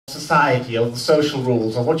society, of the social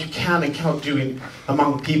rules, of what you can and cannot do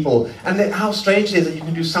among people, and how strange it is that you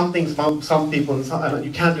can do some things among some people and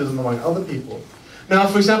you can't do them among other people. Now,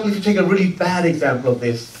 for example, if you take a really bad example of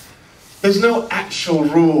this, there's no actual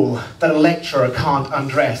rule that a lecturer can't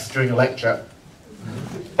undress during a lecture,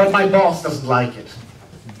 but my boss doesn't like it.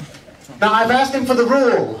 Now, I've asked him for the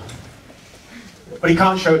rule, but he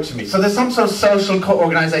can't show it to me. So there's some sort of social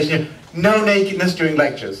organisation here. No nakedness during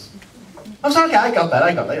lectures. I'm sorry, okay, I got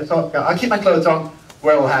that. So, I'll keep my clothes on,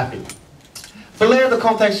 we're all happy. The layer of the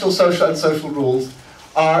contextual, social and social rules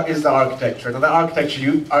is the architecture. Now the architecture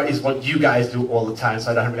is what you guys do all the time,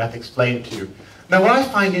 so I don't really have to explain it to you. Now what I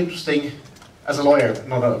find interesting as a lawyer,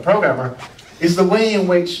 not a programmer, is the way in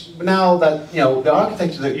which now that the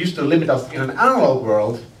architecture that used to limit us in an analog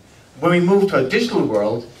world, when we move to a digital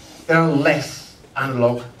world, there are less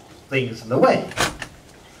analog things in the way.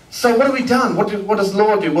 So what have we done? What does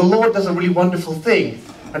law do? Well, law does a really wonderful thing.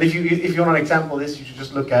 And if you want an example of this, you should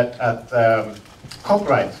just look at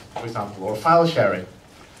copyright, for example, or file sharing.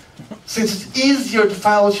 Since it's easier to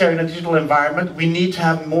file share in a digital environment, we need to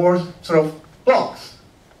have more sort of blocks.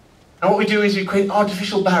 And what we do is we create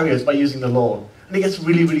artificial barriers by using the law. And it gets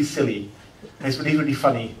really, really silly. And it's really, really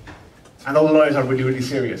funny. And all the lawyers are really, really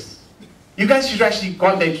serious. You guys should actually,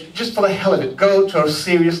 one day, just for the hell of it, go to a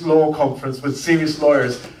serious law conference with serious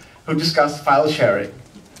lawyers who discuss file sharing.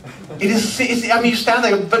 I mean, you stand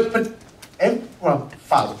there, but well,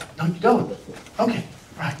 file. No, you don't. Okay,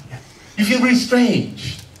 right, yeah. You feel really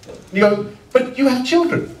strange. You go, but you have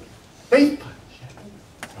children. And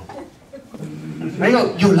you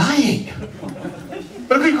go, you're lying.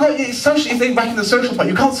 But if they're back in the social part,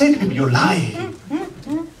 you can't say to people, you're lying.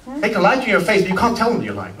 They can lie to you in your face, but you can't tell them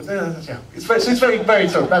you're lying. But, yeah. It's very, very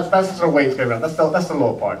sort of, that's the sort of way it's going around. That's the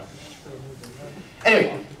law part.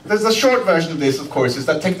 Anyway, there's a short version of this, of course, is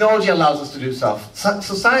that technology allows us to do stuff.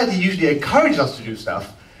 Society usually encourages us to do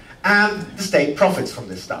stuff, and the state profits from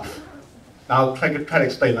this stuff. Now, I'll try to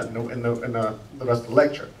explain that in the rest of the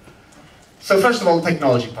lecture. So first of all, the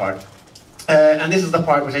technology part. And this is the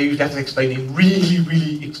part which I usually have to explain in really,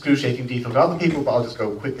 really excruciating detail to other people, but I'll just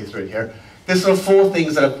go quickly through it here. There's sort of 4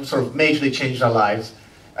 things that have sort of majorly changed our lives.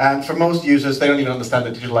 And for most users, they don't even understand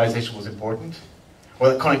that digitalization was important, or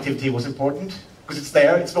that connectivity was important, because it's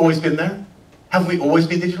there, it's always been there. Haven't we always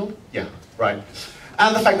been digital? Yeah, right.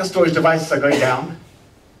 And the fact that storage devices are going down.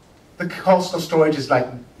 The cost of storage is like,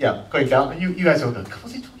 yeah, going down. You guys don't know,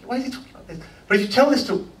 why is he talking about this? But if you tell this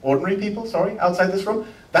to ordinary people, outside this room,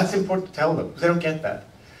 that's important to tell them, because they don't get that.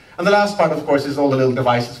 And the last part, of course, is all the little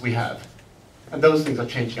devices we have. And those things are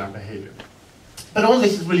changing our behavior. But all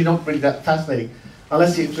this is really not really that fascinating,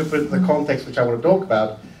 unless you interpret the context which I want to talk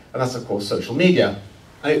about, and that's, of course, social media.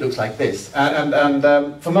 And it looks like this. And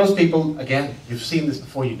for most people, again, you've seen this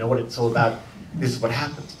before, you know what it's all about, this is what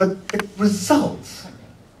happens. But the results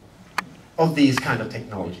of these kind of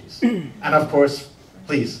technologies, and of course,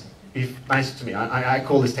 please, be nice to me. I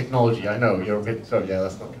call this technology, I know, you're a bit, so yeah,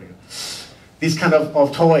 that's not going to go. These kind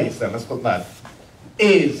of toys, then, let's put that,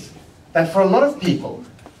 is that for a lot of people,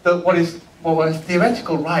 what were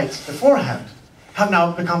theoretical rights beforehand have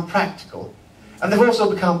now become practical. And they've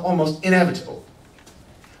also become almost inevitable.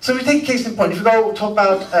 So if we take a case in point, if we go talk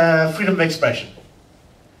about freedom of expression.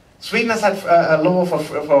 Sweden has had a law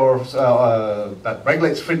that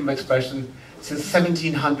regulates freedom of expression since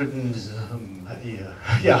 1700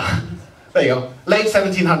 yeah, there you go, late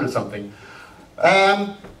 1700 something.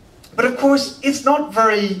 But of course, it's not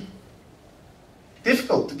very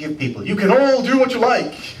difficult to give people, you can all do what you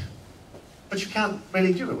like, but you can't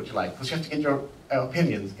really do what you like, because you have to get your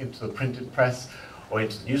opinions into the printed press or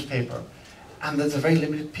into the newspaper. And there's a very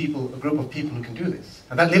limited group of people who can do this.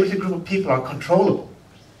 And that limited group of people are controllable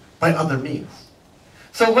by other means.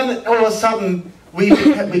 So when all of a sudden we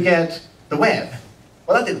get the web,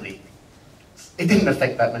 well, it didn't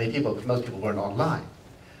affect that many people, because most people weren't online.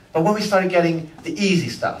 But when we started getting the easy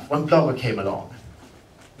stuff, when Blogger came along,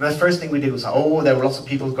 the first thing we did was, oh, there were lots of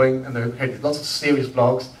people going, and there were lots of serious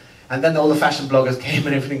blogs, and then all the fashion bloggers came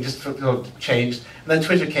and everything just changed, and then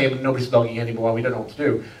Twitter came and nobody's blogging anymore, and we don't know what to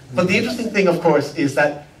do. But the interesting thing, of course, is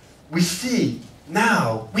that we see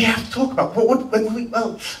now, we have to talk about,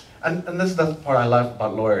 and this is the part I love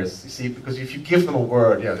about lawyers, you see, because if you give them a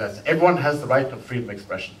word, everyone has the right to freedom of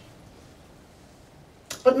expression.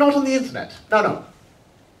 But not on the internet, no.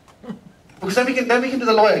 Because then we can do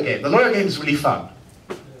the lawyer game. The lawyer game is really fun.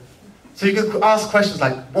 So you can ask questions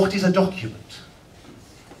like, what is a document?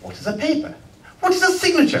 What is a paper? What is a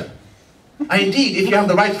signature? And indeed, if you have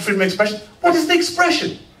the right to freedom of expression, what is the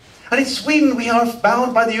expression? And in Sweden, we are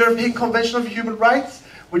bound by the European Convention of Human Rights,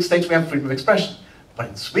 which states we have freedom of expression. But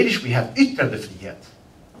in Swedish, we have yttrandefrihet.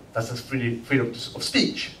 That's the freedom of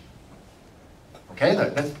speech. Okay,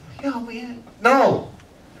 no.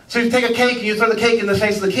 So you take a cake and you throw the cake in the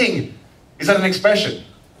face of the king. Is that an expression?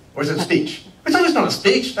 Or is it a speech? It's always not a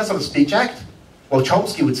speech. That's not a speech act. Well,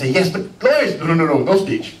 Chomsky would say yes, but lawyers, no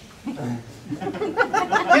speech. You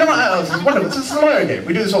know what? It's wonderful. It's a lawyer game.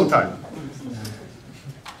 We do this all the time.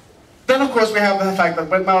 Then, of course, we have the fact that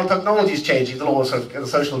when our technology is changing, the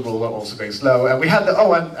social rules are also going slow. And we had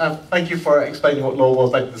and thank you for explaining what law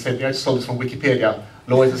was. Like the same thing. I just saw this from Wikipedia.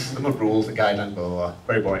 Law is a system of rules, a guideline, blah, blah, blah.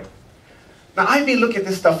 Very boring. Now, I've been looking at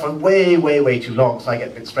this stuff for way too long, so I get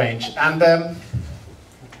a bit strange. And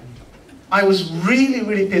I was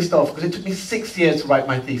really pissed off because it took me 6 years to write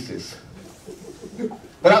my thesis.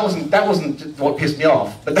 Well, that wasn't what pissed me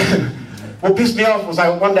off. But then, what pissed me off was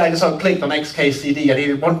one day I just clicked on XKCD and I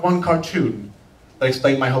needed one cartoon that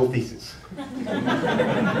explained my whole thesis.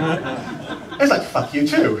 I was like, fuck you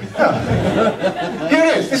too. Yeah. Here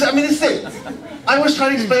it is. This is it. I was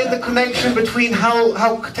trying to explain the connection between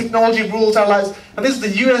how technology rules our lives. And this is the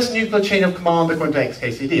US nuclear chain of command according to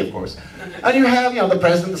XKCD, of course. And you have, the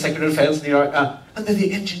President, the Secretary of Defense, and then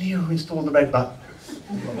the engineer who installed the red button.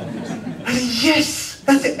 And yes!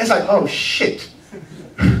 That's it. It's like, oh shit.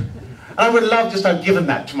 And I would love just to have given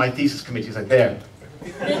that to my thesis committee. It's like, there.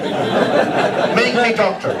 Make me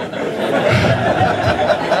doctor.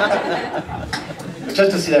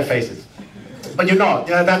 Just to see their faces. But you're not.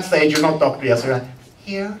 At that stage, you're not doctor yet. So you're like,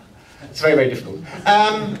 here? It's very difficult.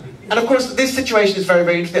 And of course, this situation is very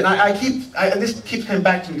interesting. And this keeps coming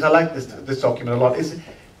back to me because I like this document a lot.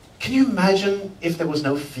 Can you imagine if there was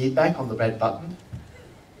no feedback on the red button?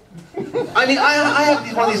 I mean, I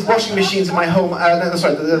have one of these washing machines in my home,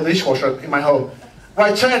 sorry, the dishwasher in my home, where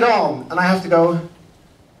I turn it on and I have to go, and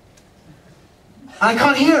I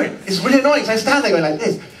can't hear it. It's really annoying, so I stand there going like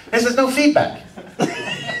this, and there's no feedback.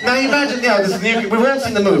 Now you imagine, this we've all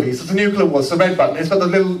seen the movies, it's a nuclear war, it's the red button, it's got the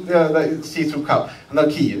little the see-through cup, and the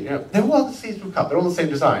key, they're all the see-through cup, they're all the same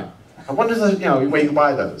design. I wonder where you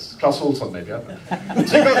buy those. Klaus Olsson, maybe, I don't know.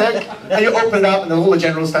 So you go there, and you open it up, and there's all the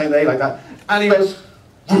generals standing there like that, and he goes,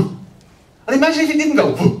 woo. And imagine if he didn't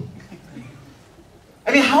go, woo.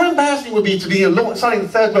 I mean, how embarrassing it would be to be starting the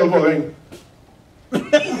Third World War going,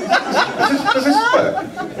 does this work?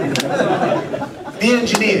 The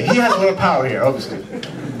engineer, he has a lot of power here, obviously.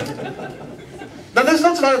 Now, there's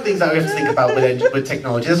lots of other things that we have to think about with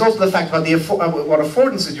technology. There's also the fact about what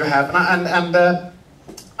affordances you have, and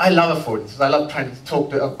I love affordances. I love trying to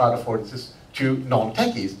talk about affordances to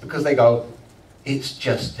non-techies, because they go, it's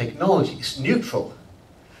just technology, it's neutral.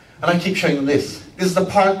 And I keep showing them this. This is the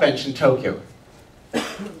park bench in Tokyo.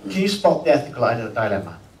 Can you spot the ethical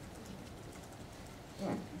dilemma?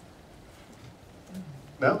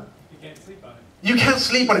 No? You can't sleep on it. You can't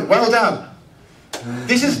sleep on it. Well done.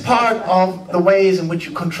 This is part of the ways in which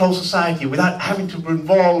you control society without having to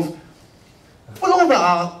involve all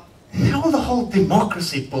the whole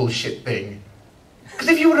democracy bullshit thing. Because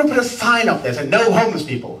if you were to put a sign up there saying no homeless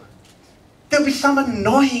people, there'll be some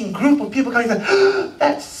annoying group of people coming and saying,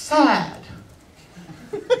 that's sad.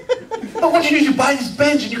 But what you do is you buy this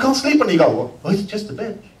bench and you can't sleep on it. You go, well, it's just a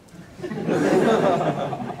bench.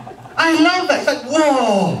 I love that. It's like,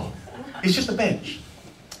 whoa, it's just a bench.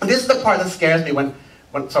 And this is the part that scares me when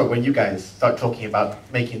you guys start talking about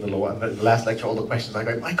making the law, and the last lecture, all the questions, I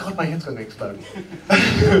go, my God, my head's going to explode.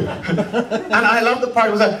 And I love the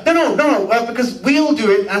part where it's like, no, because we'll do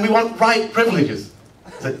it and we want right privileges.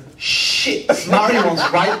 It's like, shit, Murray wants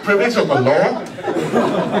right privilege of the law?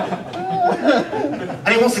 And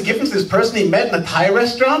he wants to give them to this person he met in a Thai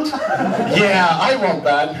restaurant? Yeah, I want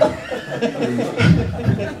that.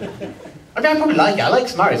 I mean, I probably like it. I like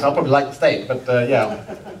Smurry, so I'll probably like the state, but yeah.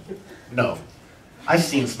 No. I've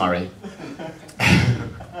seen Smurry.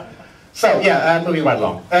 So, yeah, moving right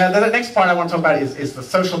along. The next part I want to talk about is the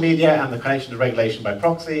social media and the connection to regulation by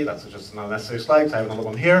proxy. That's just an unnecessary slide, so I have another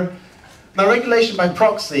one here. Now, regulation by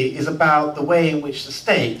proxy is about the way in which the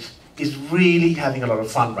state is really having a lot of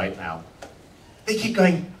fun right now. They keep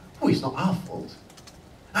going, oh, it's not our fault.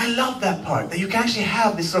 I love that part, that you can actually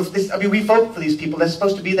have this sort of, I mean, we vote for these people, they're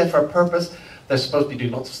supposed to be there for a purpose, they're supposed to be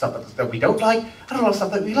doing lots of stuff that we don't like, and a lot of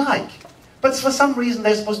stuff that we like. But for some reason,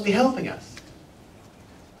 they're supposed to be helping us.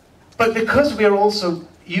 But because we are also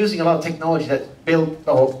using a lot of technology that's built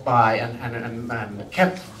by and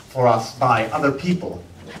kept for us by other people,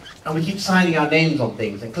 and we keep signing our names on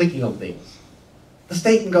things and clicking on things, the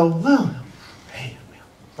state can go, well, hey,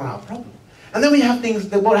 it's not our problem. And then we have things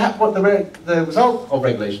that the result of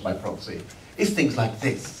regulation by proxy is things like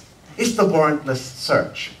this. It's the warrantless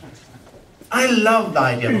search. I love the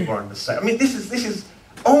idea of a warrantless search. I mean, this is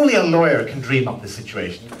only a lawyer can dream up this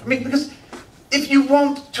situation. I mean, because if you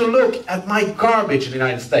want to look at my garbage in the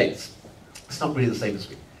United States, it's not really the same as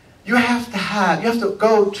we. You have to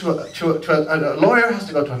go to a lawyer, has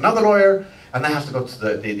to go to another lawyer, and they have to go to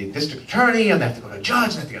the district attorney, and they have to go to a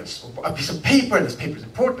judge, and they have to get a piece of paper, and this paper is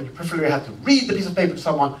important, you preferably have to read the piece of paper to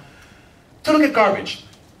someone to look at garbage.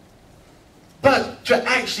 But to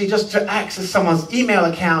actually just to access someone's email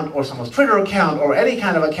account or someone's Twitter account or any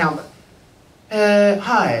kind of account,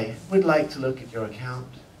 hi, we'd like to look at your account,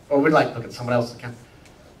 or we'd like to look at someone else's account.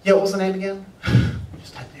 Yeah, what was the name again?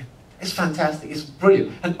 Just type it in. It's fantastic, it's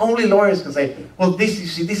brilliant. And only lawyers can say, well,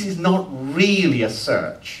 this is not really a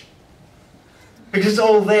search. Because it's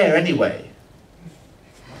all there anyway.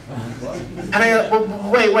 And I go,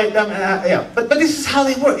 well, wait, yeah. But this is how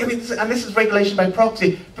they work. I mean, and this is regulation by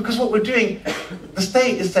proxy, because what we're doing, the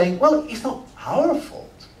state is saying, well, it's not our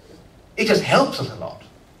fault. It just helps us a lot,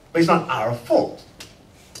 but it's not our fault.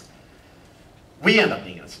 We end up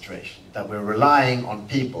being in a situation that we're relying on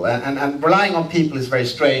people, and relying on people is very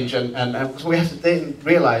strange, and what we have to then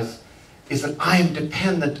realize is that I'm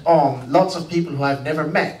dependent on lots of people who I've never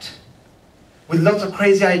met, with lots of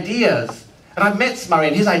crazy ideas. And I've met Murray,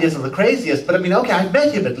 and his ideas are the craziest, but I mean, okay, I've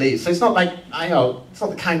met him at least, so it's not like, it's not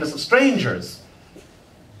the kindness of strangers.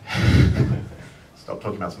 Stop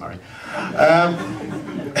talking about Murray.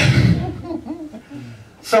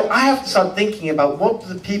 So I have to start thinking about what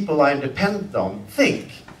the people I'm dependent on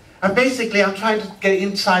think. And basically, I'm trying to get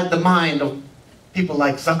inside the mind of people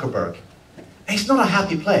like Zuckerberg. And it's not a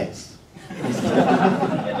happy place.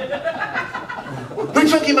 We're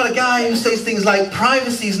talking about a guy who says things like,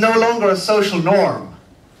 privacy is no longer a social norm.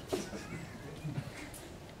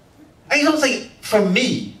 And he's not saying, for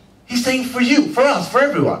me. He's saying for you, for us, for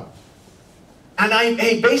everyone. And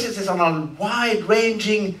he bases this on a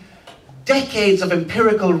wide-ranging, decades of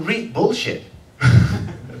empirical bullshit.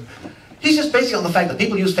 He's just basing on the fact that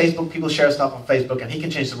people use Facebook, people share stuff on Facebook, and he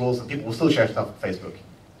can change the rules, and people will still share stuff on Facebook.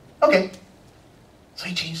 Okay. So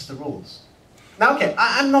he changes the rules. Now, okay,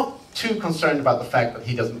 I'm not too concerned about the fact that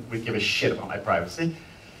he doesn't really give a shit about my privacy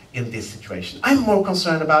in this situation. I'm more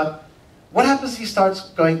concerned about what happens if he starts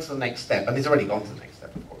going to the next step, and he's already gone to the next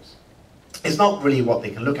step, of course. It's not really what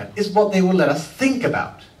they can look at, it's what they will let us think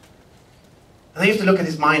about. And they have to look at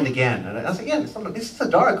his mind again, and that's again, this is a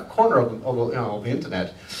dark corner of the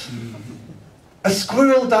internet. A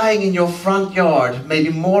squirrel dying in your front yard may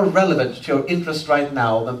be more relevant to your interest right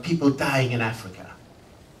now than people dying in Africa.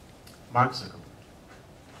 Mark Zuckerberg.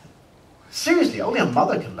 Seriously, only a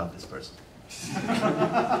mother can love this person.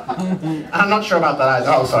 I'm not sure about that either.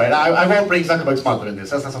 Oh, sorry, I won't bring Zuckerberg's mother in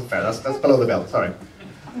this. That's not fair. That's below the belt. Sorry.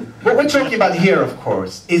 What we're talking about here, of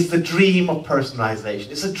course, is the dream of personalization.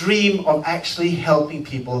 It's a dream of actually helping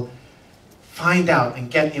people find out and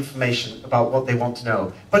get information about what they want to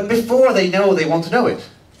know. But before they know they want to know it.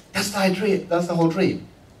 That's the whole dream.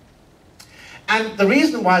 And the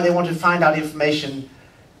reason why they want to find out information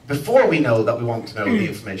before we know that we want to know the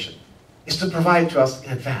information is to provide to us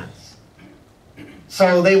in advance.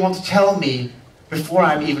 So they want to tell me, before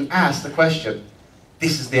I'm even asked the question,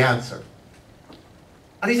 this is the answer.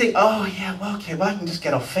 And you think, oh yeah, well, okay, well I can just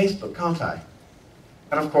get off Facebook, can't I?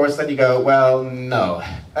 And of course then you go, well, no.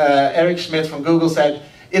 Eric Schmidt from Google said,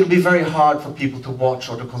 it'll be very hard for people to watch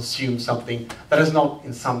or to consume something that has not,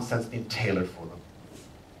 in some sense, been tailored for them.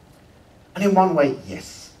 And in one way,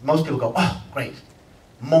 yes. Most people go, oh, great.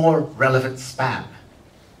 More relevant spam.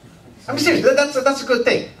 I mean, seriously, that's a good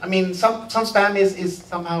thing. I mean, some spam is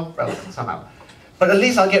somehow relevant, somehow. But at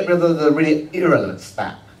least I'll get rid of the really irrelevant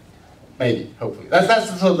spam. Maybe, hopefully.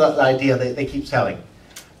 That's sort of the idea they keep selling.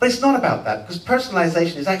 But it's not about that, because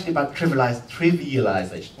personalization is actually about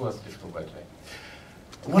trivialization. Well, that's a difficult word today.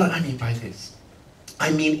 What do I mean by this?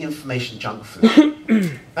 I mean information junk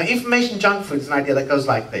food. Now, information junk food is an idea that goes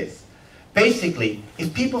like this. Basically,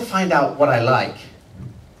 if people find out what I like,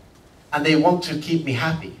 and they want to keep me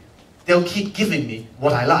happy, they'll keep giving me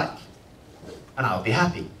what I like. And I'll be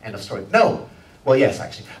happy. End of story. No. Well, yes,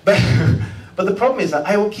 actually. But the problem is that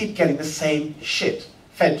I will keep getting the same shit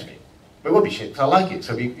fed to me. It will be shit, because I like it,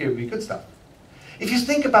 so it'll be good stuff. If you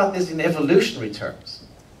think about this in evolutionary terms,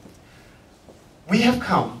 we have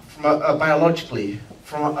come from biologically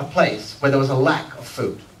from a place where there was a lack of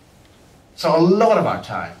food. So a lot of our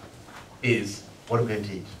time is, what are we going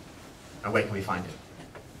to eat? And where can we find it?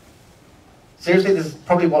 Seriously, this is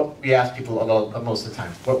probably what we ask people most of the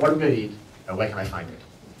time. What are we going to eat? And where can I find it?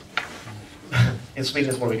 In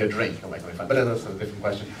Sweden, it's what are we going to drink? And where can we find it? But that's a different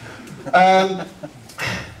question.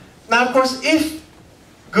 Now, of course, if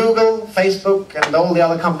Google, Facebook, and all the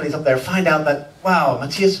other companies up there find out that, wow,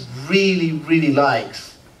 Mathias really, really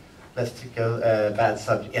likes, let's take a bad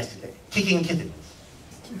subject yesterday, kicking kittens.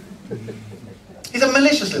 He's a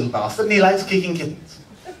malicious little bastard and he likes kicking kittens.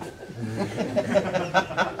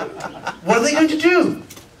 What are they going to do?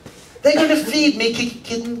 They're going to feed me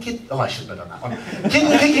kitten. Oh, I shouldn't have done that one.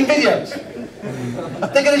 Kitten kicking videos.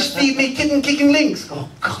 They're going to feed me kitten kicking links. Oh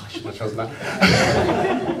God, I shouldn't have chosen that.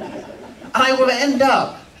 And I will end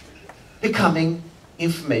up becoming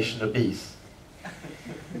information obese.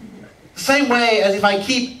 The same way as if I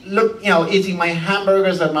keep eating my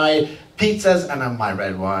hamburgers and my pizzas and my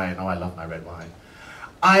red wine. Oh, I love my red wine.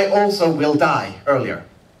 I also will die earlier.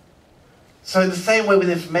 So in the same way with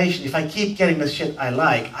information, if I keep getting the shit I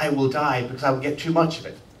like, I will die because I will get too much of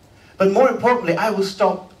it. But more importantly, I will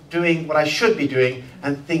stop doing what I should be doing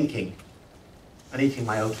and thinking and eating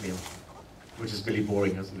my oatmeal, which is really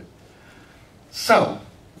boring, isn't it? So,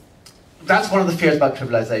 that's one of the fears about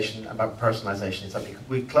trivialization, about personalization, is that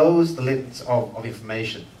we close the lids of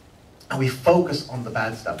information and we focus on the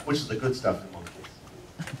bad stuff, which is the good stuff in one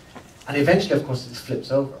case. And eventually, of course, this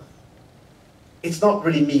flips over. It's not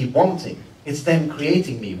really me wanting, it's them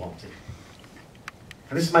creating me wanting.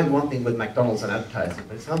 And this might be one thing with McDonald's and advertising,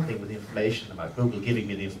 but it's something with the information about Google giving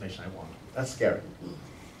me the information I want. That's scary.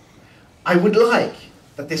 I would like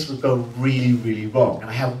that this would go really, really wrong. And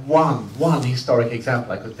I have one historic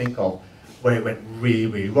example I could think of where it went really,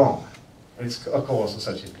 really wrong. And it's, of course,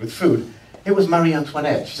 associated with food. It was Marie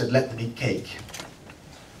Antoinette. She said, let them eat cake.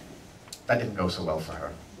 That didn't go so well for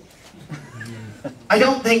her. I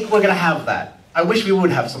don't think we're going to have that. I wish we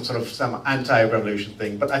would have some anti-revolution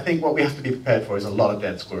thing, but I think what we have to be prepared for is a lot of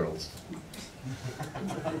dead squirrels.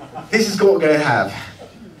 This is what we're going to have.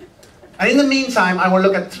 And in the meantime, I will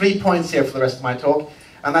look at 3 points here for the rest of my talk,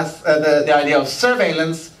 and that's the idea of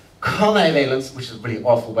surveillance, connivalence, which is really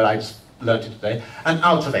awful, but I just learned it today, and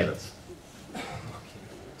outsurveillance.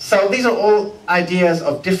 So these are all ideas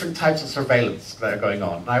of different types of surveillance that are going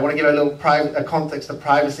on. I want to give a little context of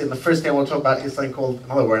privacy, and the first thing I want to talk about is something called,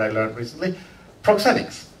 another word I learned recently,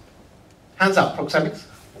 proxemics. Hands up, proxemics.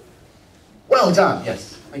 Well done,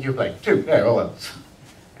 yes. Thank you for playing. 2, there, well done.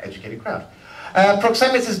 Educated crowd.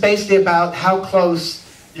 Proxemics is basically about how close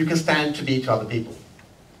you can stand to be to other people.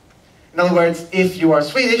 In other words, if you are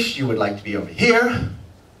Swedish, you would like to be over here.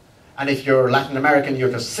 And if you're Latin American, you're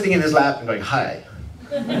just sitting in his lap and going, hi.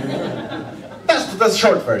 That's the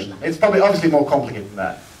short version. It's probably obviously more complicated than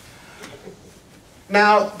that.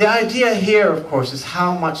 Now, the idea here, of course, is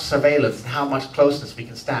how much surveillance and how much closeness we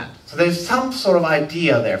can stand. So there's some sort of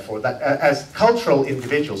idea, therefore, that as cultural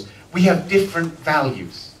individuals, we have different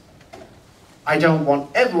values. I don't want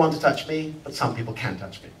everyone to touch me, but some people can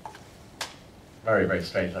touch me. Very, very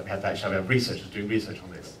strange that we had to actually have researchers doing research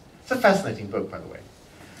on this. It's a fascinating book, by the way.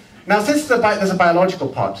 Now, since there's a biological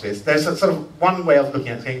part to this, there's a sort of one way of looking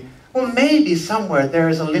at it, saying, well, maybe somewhere there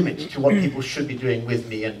is a limit to what people should be doing with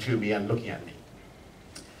me and to me and looking at me.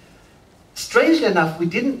 Strangely enough, we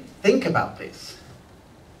didn't think about this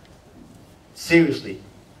seriously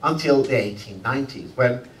until the 1890s,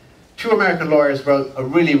 when 2 American lawyers wrote a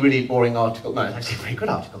really, really boring article, no, it's actually a very good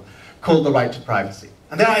article, called The Right to Privacy.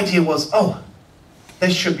 And their idea was, oh, there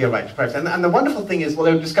should be a right to privacy. And the wonderful thing is, what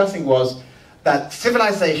they were discussing was that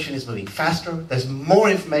civilization is moving faster, there's more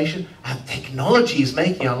information, and technology is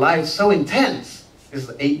making our lives so intense. This is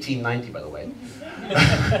 1890, by the way.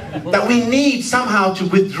 That we need somehow to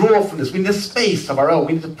withdraw from this. We need a space of our own.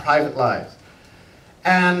 We need a private lives.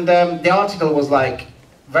 And the article was like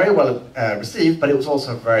very well received, but it was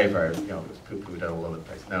also very, very, it was poo-pooed all over the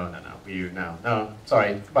place. No,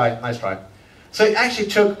 sorry, goodbye, nice try. So it actually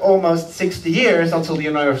took almost 60 years until the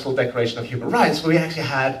Universal Declaration of Human Rights, where we actually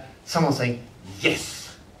had someone saying,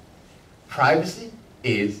 yes, privacy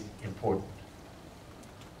is important.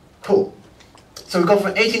 Cool. So we go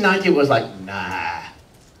from 1890, it was like, nah,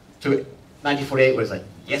 to 1948, where it's like,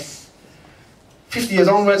 yes. 50 years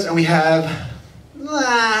onwards, and we have,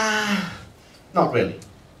 nah, not really.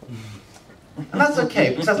 And that's okay,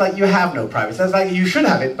 because that's like, you have no privacy. That's like, you should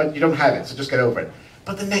have it, but you don't have it, so just get over it.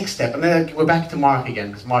 But the next step, and then we're back to Mark again,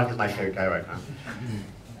 because Mark is my favorite guy right now.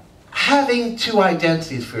 Having 2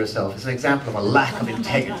 identities for yourself is an example of a lack of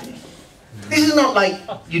integrity. This is not like,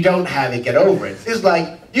 you don't have it, get over it. It's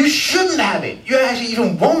like, you shouldn't have it. You actually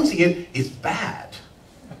even wanting it is bad.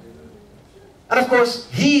 And of course,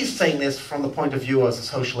 he's saying this from the point of view as a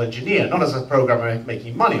social engineer, not as a programmer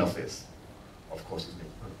making money off this. Of course he's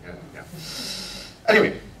making money, yeah.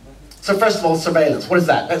 Anyway, so first of all, surveillance. What is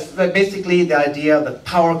that? That's basically the idea that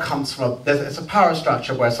power comes from, it's a power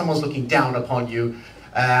structure where someone's looking down upon you,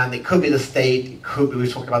 and it could be the state, it could be,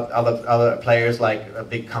 we've talked about other players like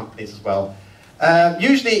big companies as well.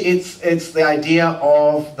 Usually it's the idea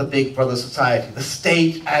of the Big Brother society, the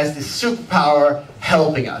state as the superpower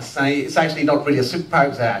helping us. And it's actually not really a superpower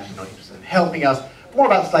because they're actually not interested in helping us, more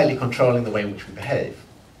about slightly controlling the way in which we behave.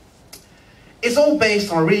 It's all based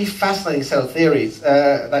on a really fascinating set of theories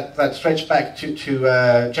that stretch back to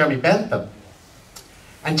Jeremy Bentham.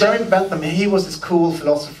 And Jeremy Bentham, he was this cool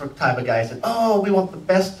philosopher type of guy. He said, oh, we want the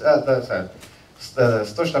best, the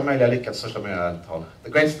största möjliga lycka, största möjliga antal. The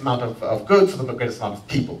greatest amount of good for the greatest amount of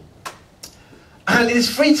people. And in his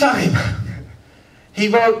free time, he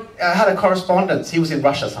wrote, had a correspondence. He was in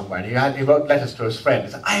Russia somewhere, and he wrote letters to his friend.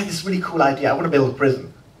 He said, I have this really cool idea. I want to build a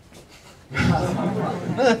prison.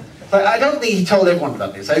 But I don't think he told everyone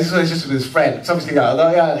about this. This was just with his friend. It's obviously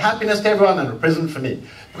happiness to everyone and a prison for me.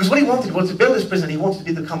 Because what he wanted was to build this prison. He wanted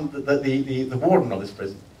to become the warden of this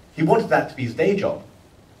prison. He wanted that to be his day job.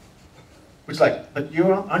 Which is like, but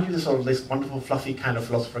aren't you this wonderful, fluffy kind of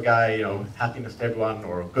philosopher guy, you know, happiness to everyone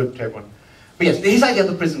or good to everyone? But yes, his idea of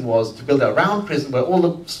the prison was to build a round prison where all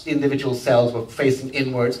the individual cells were facing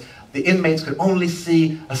inwards. The inmates could only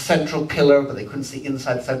see a central pillar, but they couldn't see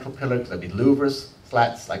inside the central pillar because there'd be louvers,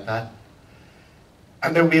 slats like that.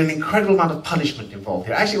 And there would be an incredible amount of punishment involved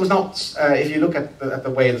here. Actually, it was not, if you look at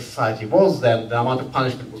the way the society was then, the amount of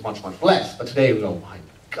punishment was much, much less. But today we go, oh my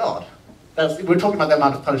God. We're talking about the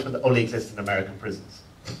amount of punishment that only exists in American prisons.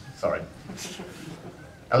 Sorry.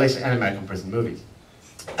 At least in American prison movies.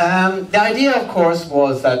 The idea, of course,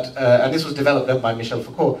 was that, and this was developed then by Michel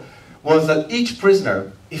Foucault, was that each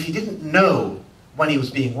prisoner, if he didn't know when he was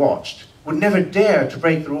being watched, would never dare to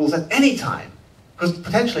break the rules at any time. Because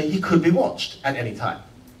potentially he could be watched at any time.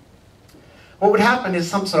 What would happen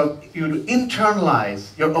is you would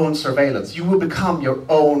internalize your own surveillance. You would become your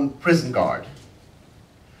own prison guard.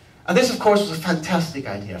 And this, of course, was a fantastic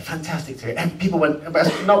idea, fantastic theory. And people went,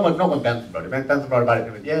 not when Bentham wrote it. Bentham wrote about it,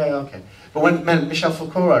 and went, yeah, okay. But when Michel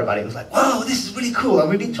Foucault wrote about it, it was like, whoa, this is really cool. And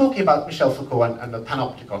we've been talking about Michel Foucault and the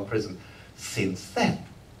panopticon prison since then.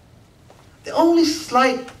 The only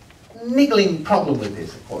slight niggling problem with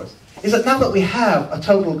this, of course, is that now that we have a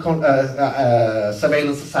total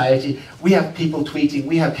surveillance society, we have people tweeting,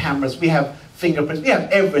 we have cameras, we have fingerprints, we have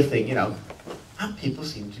everything, you know, and people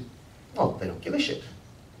seem to, well, they don't give a shit.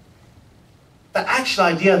 The actual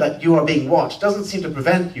idea that you are being watched doesn't seem to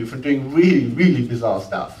prevent you from doing really, really bizarre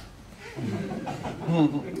stuff.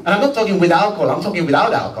 And I'm not talking with alcohol, I'm talking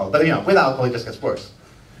without alcohol, but you know, with alcohol it just gets worse.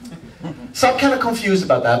 So I'm kind of confused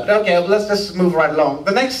about that, but okay, well, let's just move right along.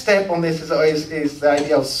 The next step on this is the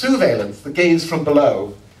idea of surveillance, the gaze from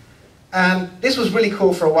below. And this was really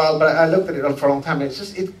cool for a while, but I looked at it for a long time, and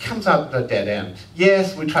it comes out at a dead end.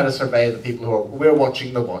 Yes, we try to survey the people we're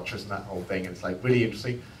watching the watchers and that whole thing. It's like really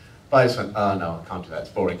interesting. But I just went, oh no, I can't do that, it's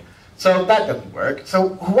boring. So that doesn't work. So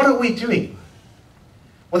what are we doing?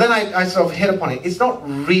 Well, then I sort of hit upon it. It's not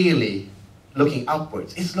really looking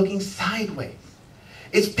upwards, it's looking sideways.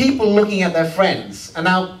 It's people looking at their friends. And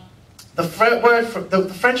now, the French word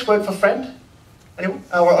for friend? Anyone?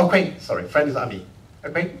 Or acquaintance, sorry. Friend is ami.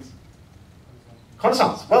 Acquaintance?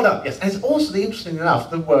 Connaissance. Well done, yes. And it's also, interesting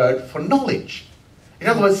enough, the word for knowledge. In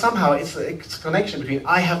other words, somehow it's a connection between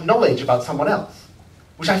I have knowledge about someone else,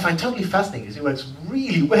 which I find totally fascinating because it works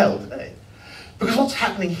really well today. Because what's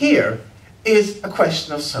happening here is a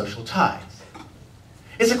question of social ties.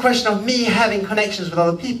 It's a question of me having connections with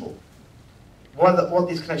other people. What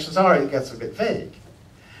these connections are, it gets a bit vague.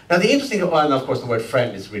 Now the interesting one, and of course the word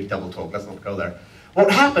friend is really double talk, let's not go there. What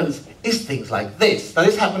happens is things like this. Now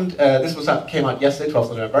this happened, came out yesterday,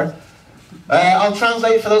 12th of November. I'll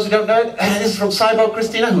translate for those who don't know it. This is from Cyborg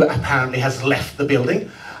Christina, who apparently has left the building.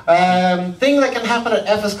 Thing that can happen at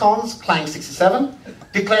FSCONS, Klang 67,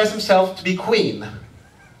 declares himself to be queen.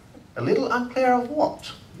 A little unclear of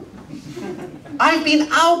what. I've been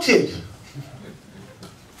outed!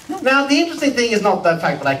 Now, the interesting thing is not the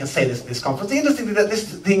fact that I can say this at this conference. The interesting thing is that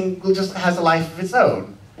this thing just has a life of its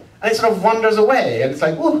own. And it sort of wanders away, and it's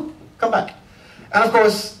like, whoo, come back. And of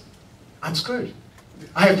course, I'm screwed.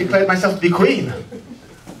 I have declared myself to be queen.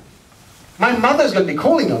 My mother's going to be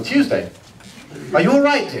calling me on Tuesday. Are you all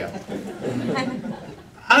right, dear?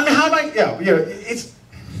 I mean, how do I, yeah, you know, it's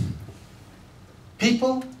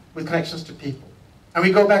people with connections to people. And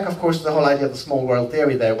we go back, of course, to the whole idea of the small world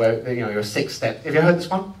theory there, where, you know, your 6 steps. Have you heard this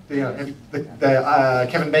one? You know, the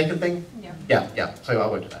Kevin Bacon thing? Yeah. Yeah, so I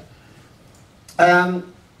won't do that.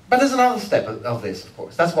 But there's another step of this, of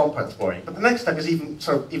course. That's one part that's boring. But the next step is even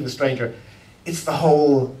stranger. It's the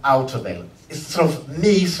whole outerveillance. It's sort of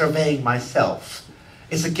me surveying myself.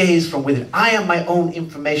 It's a gaze from within. I am my own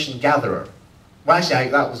information gatherer. Well, actually,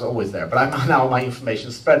 that was always there, but I'm now my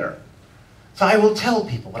information spreader. So I will tell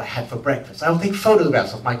people what I had for breakfast. I will take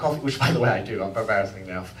photographs of my coffee, which, by the way, I do, embarrassingly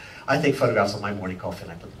enough. I take photographs of my morning coffee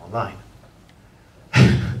and I put them online.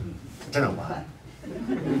 I don't know why.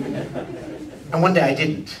 And one day I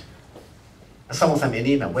didn't. And someone sent me an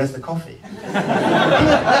email, where's the coffee? I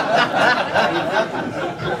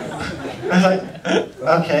was like,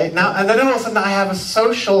 okay, now, and then all of a sudden I have a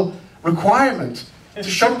social requirement to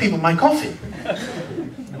show people my coffee.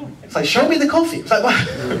 It's like, show me the coffee. It's like, what?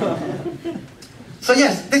 So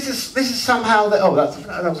yes, this is somehow, that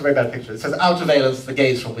was a very bad picture. It says, out-of-valence, the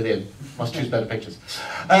gaze from within. Must choose better pictures.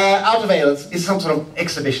 Out-of-valence is some sort of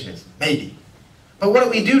exhibitionism, maybe. But what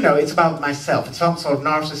we do know, it's about myself. It's some sort of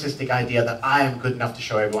narcissistic idea that I am good enough to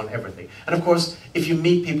show everyone everything. And of course, if you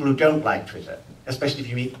meet people who don't like Twitter, especially if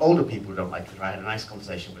you meet older people who don't like Twitter, I had a nice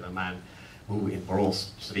conversation with a man who in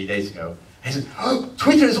Borås 3 days ago. He said, oh,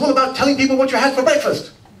 Twitter is all about telling people what you had for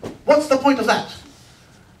breakfast. What's the point of that?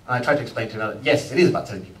 And I tried to explain to him that, yes, it is about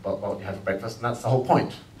telling people about what you had for breakfast, and that's the whole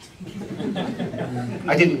point.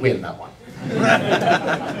 I didn't win that one.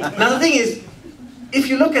 Now the thing is, if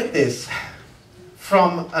you look at this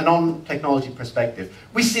from a non-technology perspective,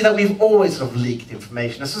 we see that we've always sort of leaked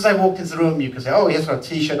information. As soon as I walked into the room, you can say, oh, he has got a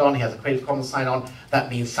t-shirt on, he has a Creative Commons sign on, that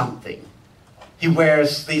means something. He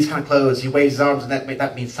wears these kind of clothes, he waves his arms, and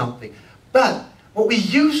that means something. But what we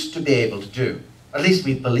used to be able to do, at least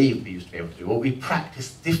we believe we used to be able to do, or we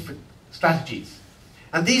practiced different strategies.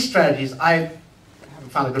 And these strategies, I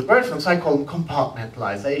haven't found a good word for them, so I call them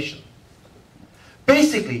compartmentalization.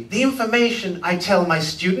 Basically, the information I tell my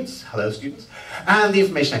students, hello students, and the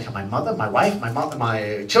information I tell my mother, my wife, my mother,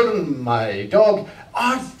 my children, my dog,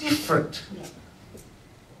 are different.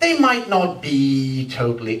 They might not be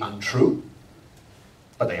totally untrue,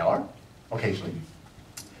 but they are, occasionally.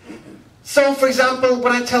 So, for example,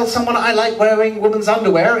 when I tell someone I like wearing women's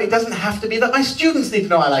underwear, it doesn't have to be that my students need to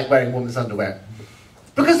know I like wearing women's underwear.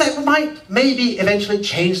 Because that might maybe eventually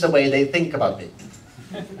change the way they think about me.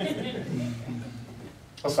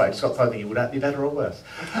 Oh, sorry, I just got thinking, would that be better or worse?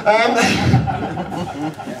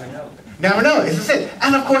 Never know, this is it.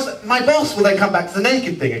 And of course, my boss will then come back to the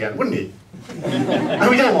naked thing again, wouldn't he? And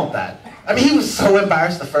we don't want that. I mean, he was so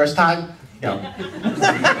embarrassed the first time, you know.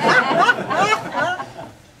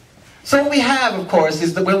 So what we have, of course,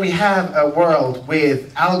 is that when we have a world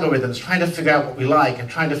with algorithms trying to figure out what we like and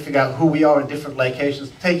trying to figure out who we are in different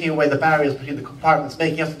locations, taking away the barriers between the compartments,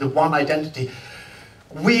 making us into one identity,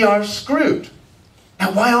 we are screwed.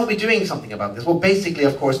 Now, why aren't we doing something about this? Well, basically,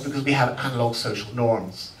 of course, because we have analog social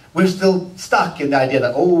norms. We're still stuck in the idea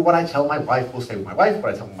that, oh, what I tell my wife will stay with my wife,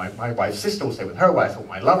 what I tell my wife's sister will stay with her, what I tell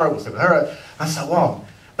my lover will stay with her, and so on.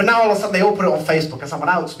 But now all of a sudden they all put it on Facebook and someone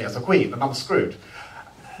outs me as a queen, and I'm screwed.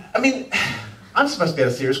 I mean, I'm supposed to be at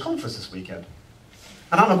a serious conference this weekend,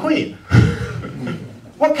 and I'm a queen.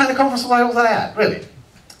 What kind of conference was I at, really?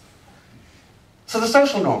 So the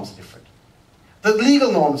social norms are different. The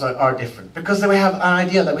legal norms are different, because we have an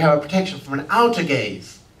idea that we have a protection from an outer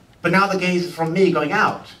gaze, but now the gaze is from me going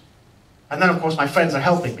out. And then, of course, my friends are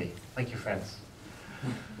helping me. Thank you, friends.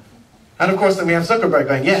 And, of course, then we have Zuckerberg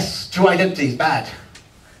going, yes, two identities, bad.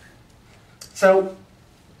 So,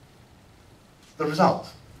 the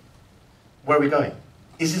result. Where are we going?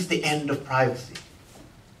 Is this the end of privacy?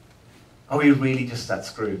 Are we really just that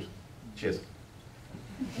screwed? Cheers.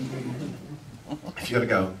 If you're going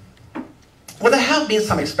to go. Well, there have been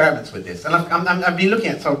some experiments with this, and I've been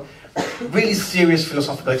looking at some really serious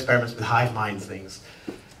philosophical experiments with hive mind things,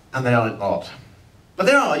 and they aren't odd. But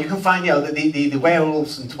there are. You can find, you know, the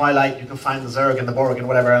werewolves in Twilight. You can find the Zerg and the Borg and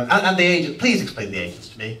whatever, and the agents. Please explain the agents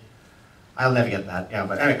to me. I'll never get that. Yeah,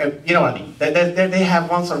 but anyway, you know what I mean. They have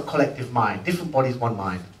one sort of collective mind. Different bodies, one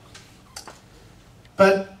mind.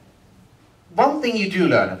 But one thing you do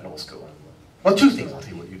learn at law school. Well, two things I'll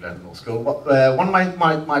tell you what you learn at law school. One of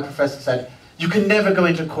my professors said, you can never go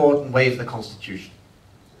into court and waive the Constitution.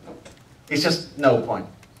 It's just no point.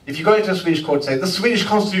 If you go into a Swedish court and say, the Swedish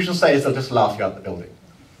Constitution says, they'll just laugh you out the building.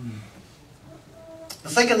 The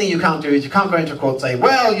second thing you can't do is you can't go into a court and say,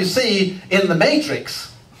 well, you see, in the Matrix.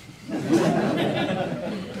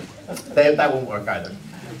 That won't work either.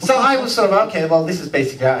 So I was sort of, okay, well, this is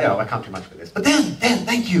basically, you know, I can't do much with this. But then,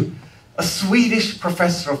 thank you, a Swedish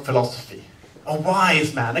professor of philosophy, a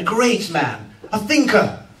wise man, a great man, a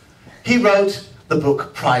thinker. He wrote the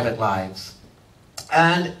book Private Lives.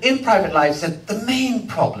 And in Private Lives said the main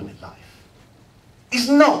problem in life is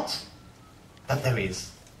not that there is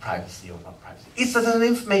privacy or not privacy. It's that there's an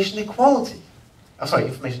information equality. Oh, sorry,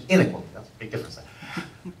 information inequality. That's a big difference there.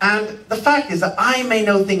 And the fact is that I may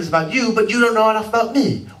know things about you, but you don't know enough about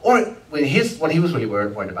me. Or what he was really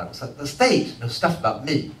worried about was that the state knows stuff about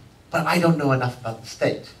me, but I don't know enough about the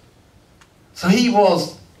state. So he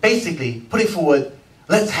was basically putting forward,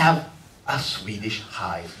 let's have a Swedish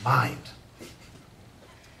hive mind.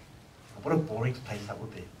 What a boring place that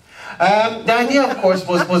would be. The idea, of course,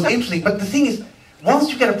 was interesting, but the thing is, once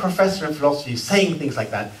you get a professor in philosophy saying things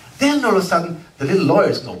like that, then all of a sudden the little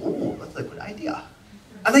lawyers go, oh, that's a good idea.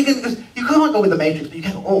 And they can, you can't go with the matrix, but you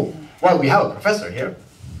can go, oh, well, we have a professor here.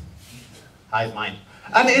 Hive mind.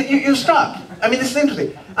 And you start. I mean, this is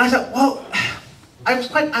interesting. And I thought, well,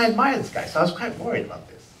 I admire this guy, so I was quite worried about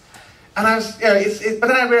this. And I was, but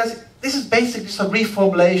then I realized this is basically just a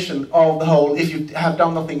reformulation of the whole, if you have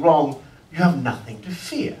done nothing wrong, you have nothing to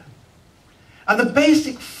fear. And the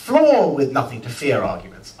basic flaw with nothing to fear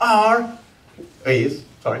arguments is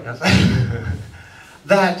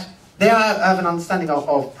that they have an understanding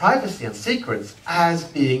of privacy and secrets as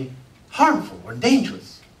being harmful or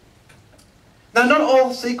dangerous. Now, not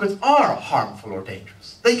all secrets are harmful or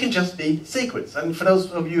dangerous. They can just be secrets. And for those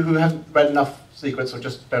of you who haven't read enough secrets or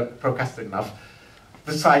just don't procrastinate enough,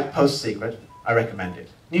 the site Post Secret, I recommend it.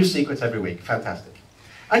 New secrets every week, fantastic.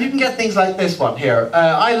 And you can get things like this one here.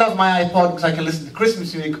 I love my iPod because I can listen to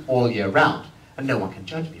Christmas music all year round, and no one can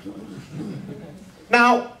judge me for it.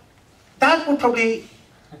 Now, that would probably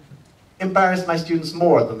embarrass my students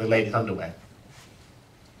more than the ladies' underwear.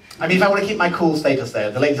 I mean, if I want to keep my cool status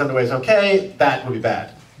there, the ladies' underwear is okay, that would be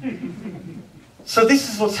bad. So this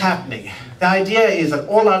is what's happening. The idea is that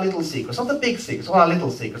all our little secrets, not the big secrets, all our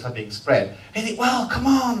little secrets are being spread. And you think, well, come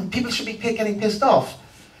on, people should be getting pissed off.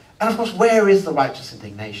 And of course, where is the righteous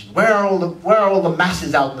indignation? Where are all the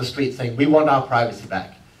masses out in the street saying, we want our privacy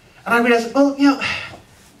back? And I realized, well,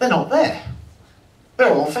 they're not there.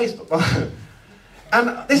 They're all on Facebook.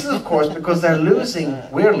 And this is, of course, because we're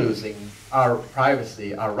losing our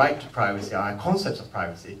privacy, our right to privacy, our concepts of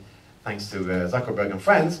privacy, thanks to Zuckerberg and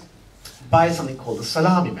friends, by something called the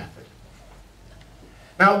salami method.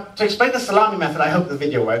 Now, to explain the salami method, I hope the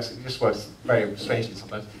video works. It just works very strangely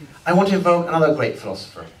sometimes. I want to invoke another great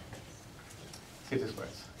philosopher. See if this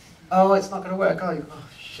works. Oh, it's not going to work. Oh,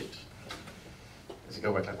 shit. Does it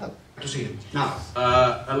go work like that? To see him. Now,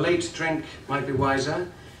 a late drink might be wiser.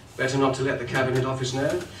 Better not to let the Cabinet Office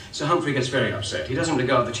know. Sir Humphrey gets very upset. He doesn't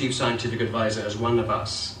regard the Chief Scientific Advisor as one of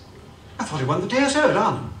us. I thought he won the DSO at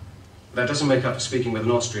Arnhem. That doesn't make up for speaking with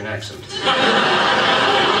an Austrian accent.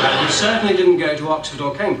 He certainly didn't go to Oxford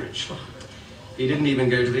or Cambridge. He didn't even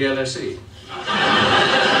go to the LSE.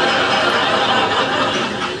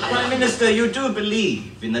 Prime Minister, you do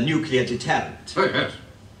believe in the nuclear deterrent? Oh, yes.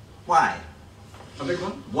 Why? A big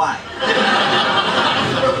one? Why?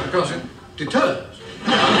 Because it deters.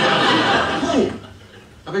 Whom?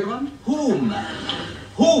 A big one? Whom?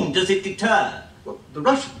 Whom does it deter? Well, the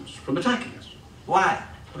Russians from attacking us. Why?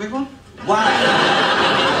 A big one? Why?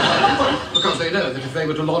 Well, because they know that if they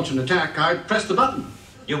were to launch an attack, I'd press the button.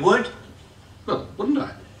 You would? Well, wouldn't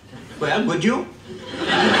I? Well, would you? In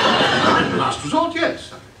the last resort,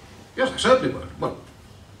 yes. Yes, I certainly would. Well,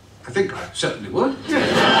 I think I certainly would.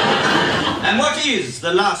 Yes. And what is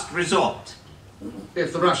the last resort?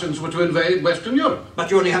 If the Russians were to invade Western Europe. But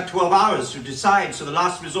you only have 12 hours to decide, so the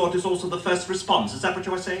last resort is also the first response. Is that what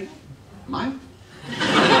you are saying? Am I?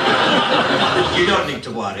 You don't need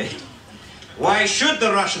to worry. Why should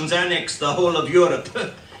the Russians annex the whole of Europe?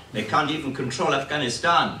 They can't even control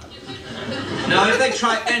Afghanistan. Now, if they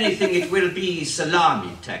try anything, it will be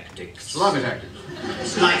salami tactics. Salami tactics.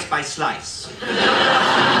 Slice by slice.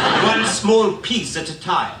 One small piece at a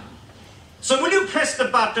time. So will you press the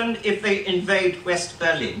button if they invade West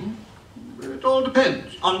Berlin? It all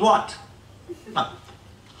depends. On what? Now,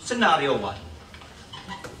 scenario 1.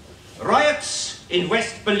 Riots in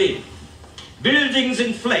West Berlin. Buildings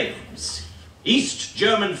in flames. East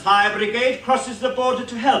German fire brigade crosses the border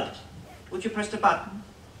to help. Would you press the button?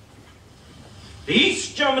 The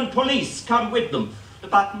East German police come with them. The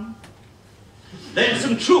button. Then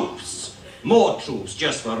some troops. More troops,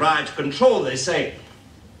 just for riot control, they say.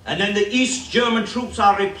 And then the East German troops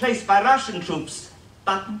are replaced by Russian troops.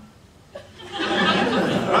 Button.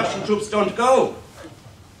 Russian troops don't go.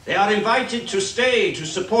 They are invited to stay to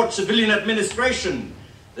support civilian administration.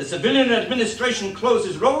 The civilian administration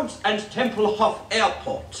closes roads and Tempelhof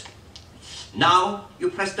Airport. Now you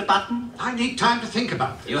press the button. I need time to think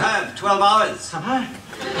about this. You have 12 hours. I'm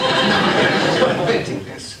inventing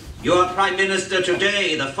this. You are Prime Minister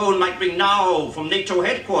today. The phone might ring now from NATO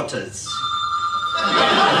headquarters.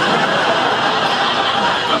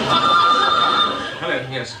 Hello,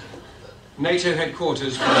 yes. NATO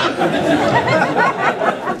headquarters.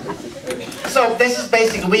 So this is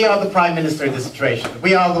basically, we are the Prime Minister in this situation.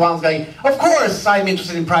 We are the ones going, of course I'm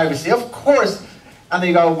interested in privacy, of course. And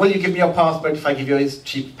they go, will you give me your passport if I give you this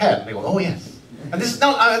cheap pen? They go, oh yes. And this is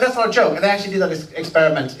not, that's not a joke. They actually did this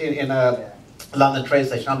experiment in a London train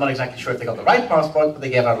station. I'm not exactly sure if they got the right passport, but they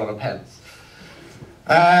gave out a lot of pens.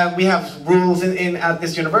 We have rules at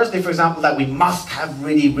this university, for example, that we must have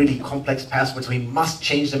really, really complex passwords. We must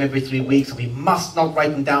change them every 3 weeks, and we must not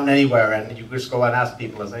write them down anywhere. And you just go and ask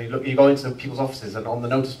people, and you go into people's offices, and on the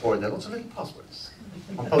notice board, there are lots of little passwords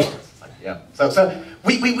on post-its. Like, yeah. So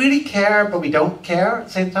we really care, but we don't care at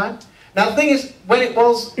the same time. Now the thing is, when it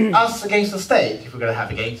was us against the state, if we're going to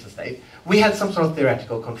have against the state, we had some sort of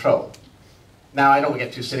theoretical control. Now, I don't want to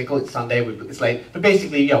get too cynical, it's Sunday, it's late, but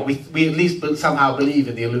basically, you know, we at least somehow believe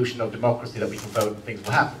in the illusion of democracy, that we can vote and things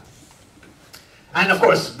will happen. And of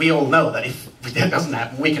course, we all know that if that doesn't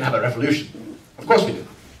happen, we can have a revolution. Of course we do,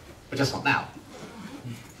 but just not now.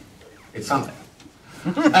 It's Sunday.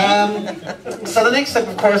 So the next step,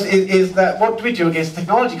 of course, is that what do we do against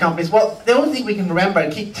technology companies? Well, the only thing we can remember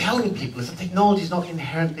and keep telling people is that technology is not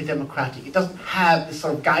inherently democratic. It doesn't have this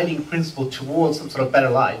sort of guiding principle towards some sort of better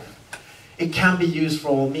life. It can be used for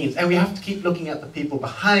all means, and we have to keep looking at the people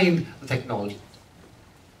behind the technology.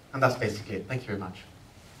 And that's basically it. Thank you very much.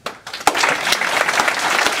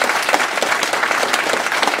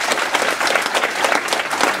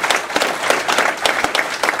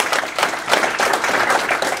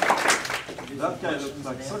 That guy looks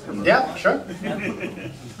like Zuckerberg. Yeah, sure.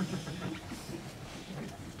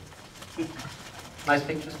 Nice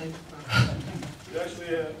picture, Steve. You actually,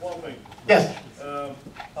 one thing. Yes.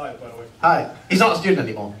 Hi, by the way. Hi. He's not a student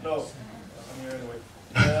anymore. No, I'm here anyway.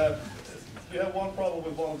 You have one problem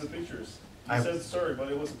with one of the pictures. It says Zerg, but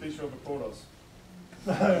it was a picture of a Protoss.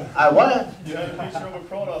 What? You had a picture of a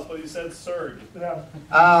Protoss, but you said Zerg. Yeah.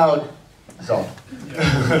 Oh, so.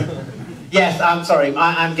 Yes, I'm sorry.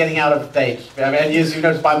 I'm getting out of date. I mean, as you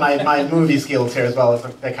notice by my movie skills here as well,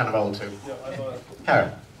 they're kind of old too. Yeah, I thought.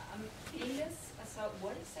 Karen. So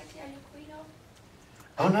what exactly are you queen of?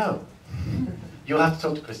 Oh no. You'll have to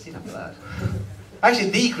talk to Christina for that. Actually,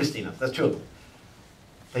 the Christina, that's true.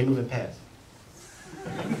 They move in pairs.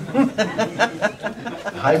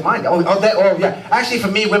 Hive mind. Oh, yeah. Actually, for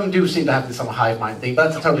me, women do seem to have this some hive mind thing, but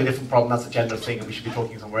that's a totally different problem. That's a gender thing, and we should be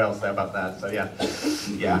talking somewhere else there about that. So yeah.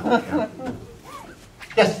 Yeah.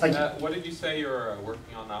 Yes, thank you. What did you say you're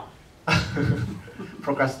working on now?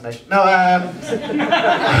 Procrastination. No,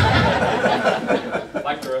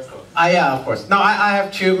 Like the rest of us. yeah, of course. No, I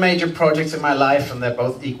have two major projects in my life, and they're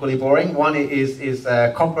both equally boring. One is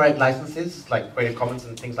copyright licenses, like Creative Commons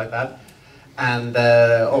and things like that. And,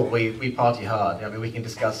 we party hard. I mean, we can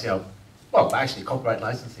discuss, well, actually, copyright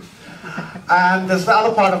licensing. And there's the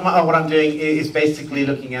other part of what I'm doing is basically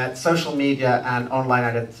looking at social media and online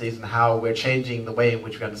identities and how we're changing the way in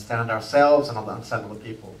which we understand ourselves and understand other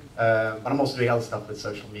people. But I'm also doing other stuff with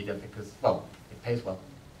social media because, well, it pays well.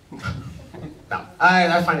 No,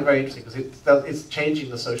 I find it very interesting because it's changing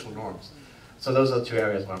the social norms. So those are the two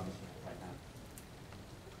areas where I'm looking at right now.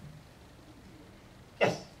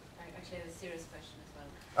 Yes? I actually have a serious question as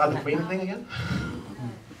well. The Queen thing again?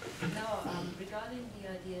 Regarding the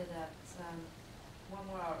idea that one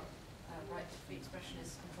more right to free expression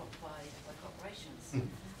is controlled by corporations.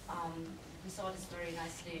 We saw this very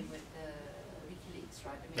nicely with WikiLeaks,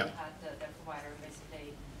 right? I mean, you had their provider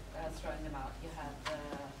basically throwing them out. You had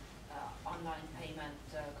online payment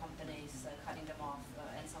companies cutting them off,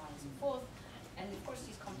 and so on and so forth. And of course,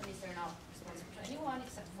 these companies are not responsible to anyone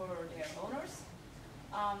except for their owners.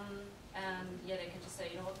 And yeah, they can just say,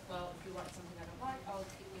 you know what, well, if you write something I don't like, I'll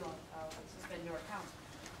kick you off, I'll suspend your account.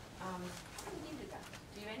 How do we deal with that?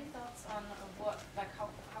 Do you have any thoughts on what, like, how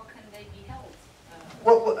can they be held?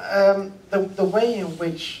 The way in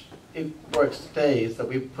which it works today is that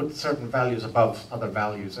we put certain values above other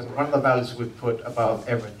values, and one of the values we put above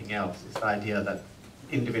everything else is the idea that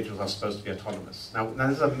individuals are supposed to be autonomous. Now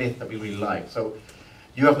this is a myth that we really like. So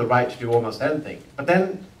you have the right to do almost anything, but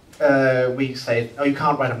then we say, oh, you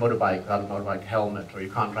can't ride a motorbike without a motorbike helmet, or you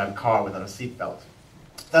can't drive a car without a seatbelt.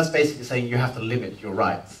 That's basically saying you have to limit your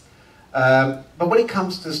rights. But when it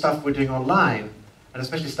comes to stuff we're doing online, and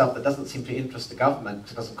especially stuff that doesn't seem to interest the government,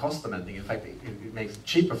 because it doesn't cost them anything, in fact it makes it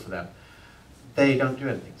cheaper for them, they don't do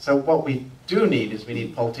anything. So what we do need is we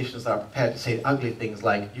need politicians that are prepared to say ugly things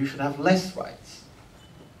like, you should have less rights.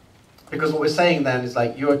 Because what we're saying then is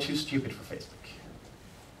like, you are too stupid for Facebook.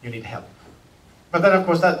 You need help. But then of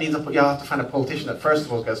course that means you have to find a politician that first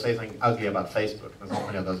of all is going to say something ugly about Facebook. There's not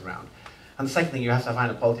many of those around. And the second thing, you have to find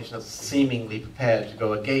a politician that's seemingly prepared to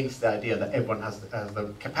go against the idea that everyone has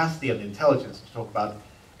the capacity and the intelligence to talk about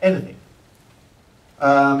anything.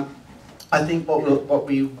 I think what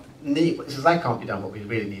we need, since that can't be done, what we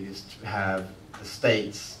really need is to have the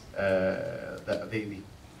states, the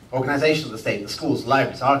organization of the state, the schools,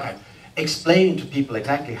 libraries, archives, explaining to people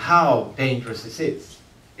exactly how dangerous this is.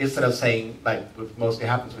 Instead of saying, like what mostly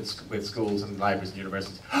happens with schools and libraries and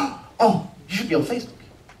universities, oh, you should be on Facebook.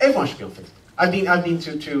 Everyone should be on Facebook. I've been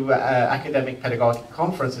to academic pedagogic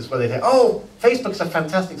conferences where they say, oh, Facebook's a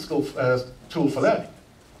fantastic tool for learning.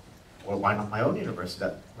 Well, why not my own university?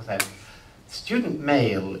 That was that. Student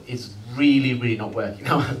mail is really, really not working.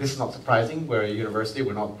 Now, this is not surprising. We're a university.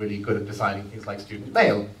 We're not really good at designing things like student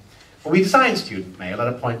mail. But we designed student mail at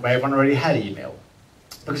a point where everyone already had email,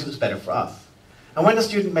 because it was better for us. And when the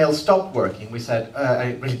student mail stopped working, we said,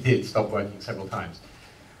 it really did stop working several times.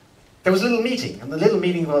 There was a little meeting, and the little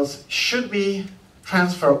meeting was, should we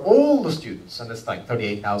transfer all the students, and there's like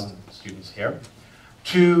 38,000 students here,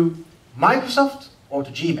 to Microsoft or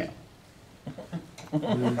to Gmail?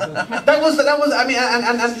 that was, I mean,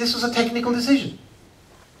 and this was a technical decision.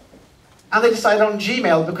 And they decided on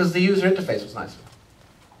Gmail because the user interface was nicer.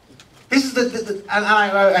 This is and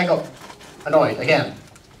I got annoyed again.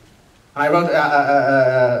 And I wrote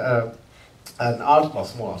an article, a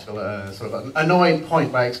small article, sort of an annoying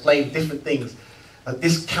point where I explained different things. That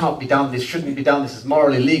this cannot be done, this shouldn't be done, this is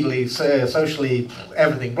morally, legally, socially,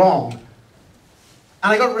 everything wrong.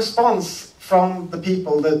 And I got a response from the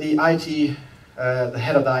people, the IT, the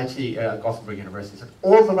head of the IT at Gothenburg University said,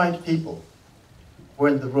 all the right people were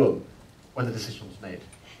in the room when the decision was made.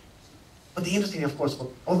 But the interesting thing, of course, was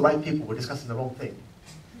all the right people were discussing the wrong thing.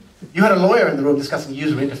 You had a lawyer in the room discussing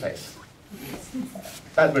user interface.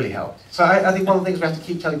 That really helped. So I think one of the things we have to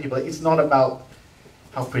keep telling people, it's not about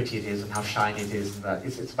how pretty it is and how shiny it is, and that.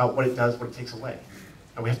 It's about what it does, what it takes away.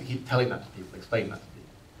 And we have to keep telling that to people, explaining that to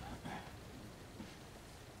people.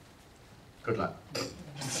 Good luck.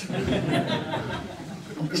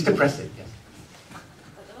 It's depressing, yes.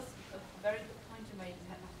 But that was a very good point you made. It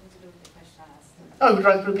had nothing to do with the question I asked. Oh, would you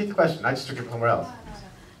like to repeat the question? I just took it somewhere else.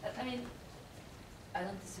 No. I mean, I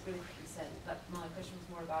don't disagree with what you said, but my question was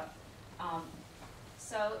more about,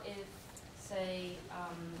 so if, say,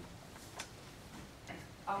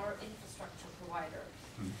 our infrastructure provider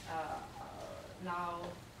now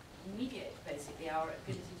mediate basically our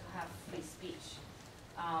ability to have free speech,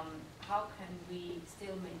 how can we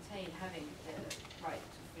still maintain having the right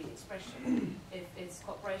to free expression if it's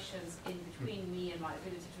corporations in between me and my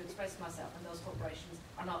ability to express myself, and those corporations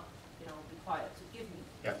are not, required to give me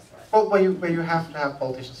this right? Well, where you have to have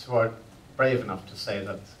politicians who are brave enough to say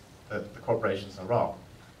that the corporations are wrong.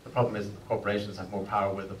 The problem is that the corporations have more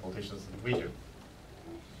power with the politicians than we do.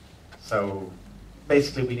 So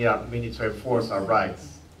basically we need to enforce our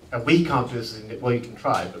rights. And we can't do this, well, you can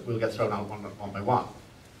try, but we'll get thrown out one by one.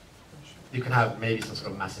 You can have maybe some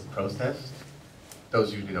sort of massive protest.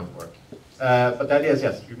 Those usually don't work. But the idea is,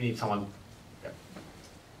 yes, you need someone. Yeah.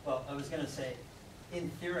 Well, I was going to say, in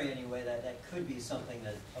theory anyway, that could be something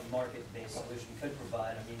that a market-based solution could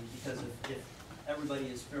provide. I mean, because if everybody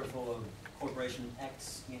is fearful of corporation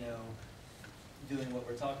X, doing what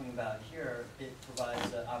we're talking about here, it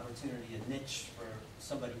provides an opportunity, a niche for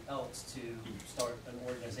somebody else to start an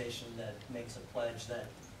organization that makes a pledge that,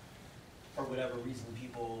 for whatever reason,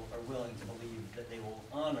 people are willing to believe that they will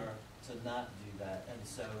honor to not do that. And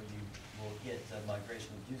so you will get a migration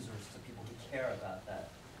of users to people who care about that,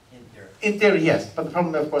 in theory. In theory, yes. But the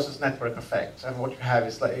problem, of course, is network effect. And what you have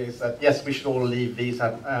is that, yes, we should all leave these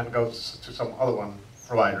and go to some other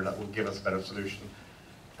provider that will give us a better solution.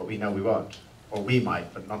 But we know we won't. Or we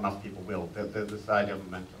might, but not enough people will. There's the idea of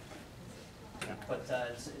momentum. Yeah. But it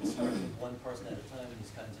starts with one person at a time,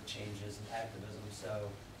 these kinds of changes and activism, so,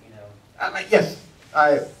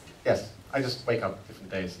 Yes, I just wake up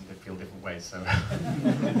different days and feel different ways, so.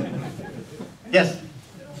 Yes?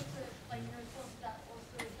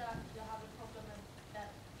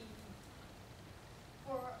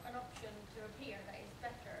 For an option to appear that is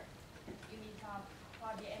better, you need to have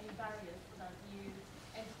hardly any barriers for that new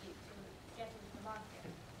entity to get into the market.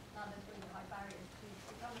 Now there's really high barriers to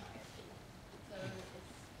become an ISP. So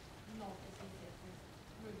it's not as easy as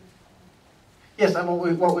moving. Yes, and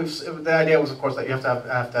the idea was, of course, that you have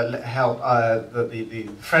to help the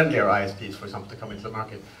friendlier ISPs, for example, to come into the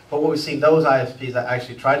market. But what we've seen, those ISPs that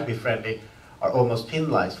actually try to be friendly are almost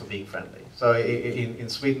penalized for being friendly. So in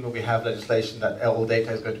Sweden, we have legislation that all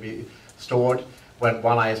data is going to be stored. When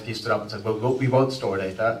one ISP stood up and said, well, we won't store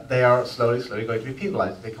data, they are slowly going to be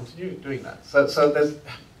penalized if they continue doing that.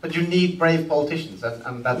 But you need brave politicians,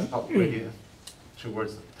 and that's not really two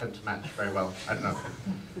words that tend to match very well. I don't know.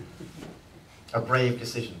 A brave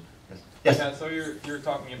decision. Yes. Yes. Yeah. So you're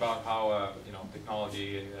talking about how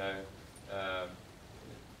technology,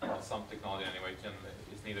 some technology anyway,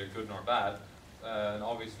 is neither good nor bad, and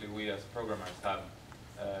obviously we as programmers have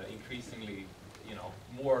increasingly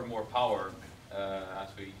more and more power as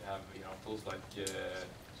we have tools like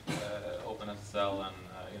OpenSSL and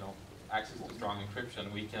access to strong encryption.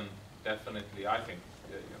 We can definitely, I think,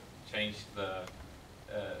 change the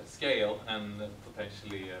scale and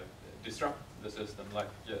potentially disrupt the system, like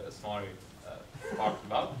Smari talked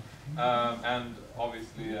about. And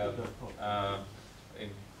obviously,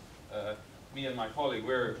 me and my colleague,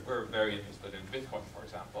 we're very interested in Bitcoin, for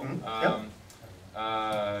example.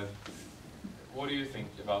 What do you think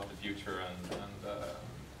about the future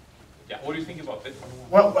yeah, what do you think about Bitcoin?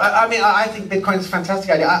 Well, I mean, I think Bitcoin is a fantastic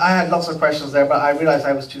idea. I had lots of questions there, but I realized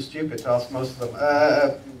I was too stupid to ask most of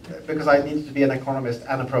them because I needed to be an economist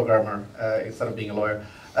and a programmer instead of being a lawyer.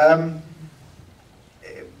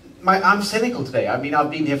 I'm cynical today. I mean,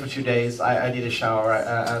 I've been here for 2 days. I need a shower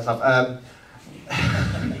and stuff.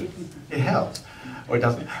 It helps, or it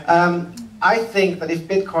doesn't. I think that if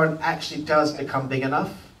Bitcoin actually does become big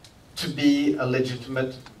enough to be a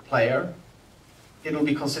legitimate player, it will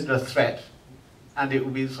be considered a threat, and it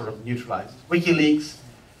will be sort of neutralized. WikiLeaks,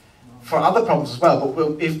 for other problems as well,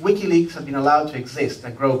 but if WikiLeaks had been allowed to exist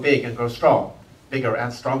and grow big and grow strong, bigger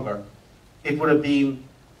and stronger, it would have been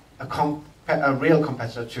a real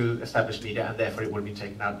competitor to established media, and therefore it would have been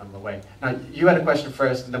taken out and away. Now, you had a question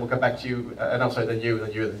first, and then we'll come back to you, and I'm sorry, then you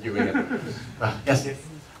again. Yes?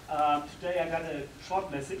 Today I got a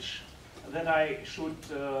short message that I should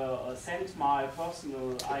send my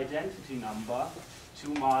personal identity number to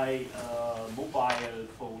my mobile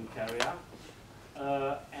phone carrier,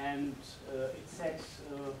 and it said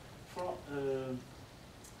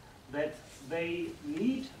that they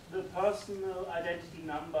need the personal identity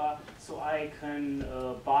number so I can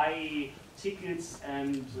buy tickets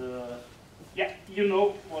and yeah, you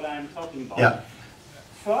know what I'm talking about. Yeah.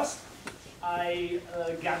 First, I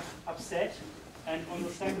got upset, and on the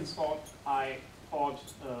second thought, I thought,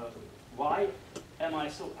 why am I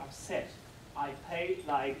so upset? I pay,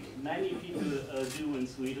 like many people do in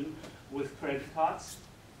Sweden, with credit cards.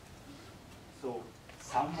 So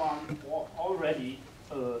someone already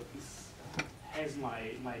has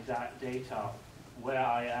my data, where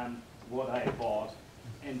I am, what I bought,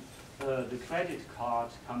 and the credit card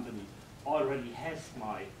company already has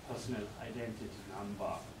my personal identity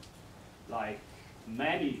number, like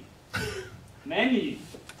many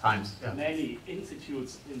times, yeah. Many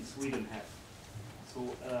institutes in Sweden have.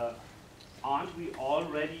 So aren't we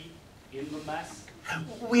already in the mess?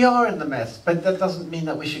 We are in the mess, but that doesn't mean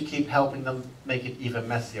that we should keep helping them make it even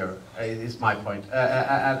messier, is my point.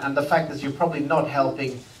 And the fact is, you're probably not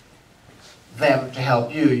helping them to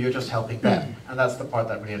help you, you're just helping them. And that's the part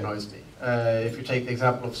that really annoys me. If you take the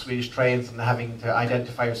example of Swedish trains and having to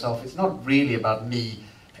identify yourself, it's not really about me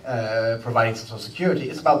providing some sort of security,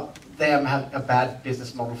 it's about them having a bad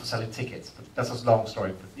business model for selling tickets. But that's a long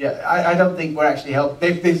story. But yeah, I don't think we're actually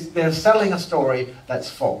helping. They're selling a story that's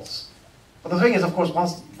false. But the thing is, of course,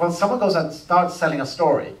 once someone goes out and starts selling a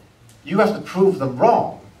story, you have to prove them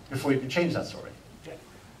wrong before you can change that story. Yeah.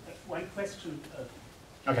 One question.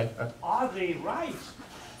 Okay. Are they right?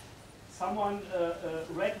 Someone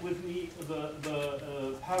read with me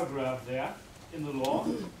the paragraph there in the law,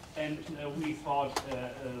 and we thought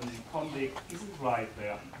convict isn't right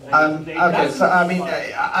there. Okay, so I mean,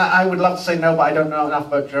 I would love to say no, but I don't know enough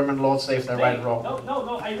about German law to say if they're right or wrong.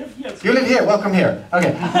 No, I live here. You live here, welcome here.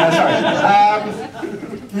 Okay, sorry.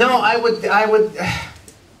 No, I would,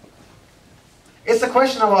 it's a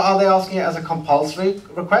question of, are they asking it as a compulsory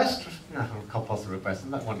request? No, compulsory request,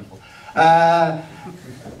 isn't that wonderful?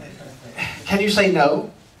 Can you say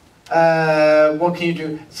no? What can you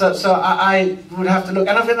do? So I would have to look,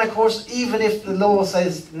 and then of course, even if the law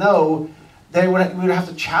says no, we would have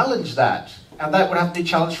to challenge that, and that would have to be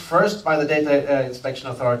challenged first by the Data Inspection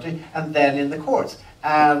Authority, and then in the courts,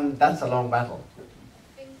 and that's a long battle. I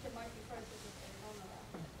think there might be processes going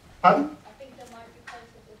on. Pardon? I think there might be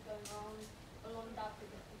processes going on along that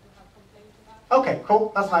because people have complaints about it. Okay,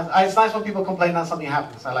 cool. That's nice. It's nice when people complain that something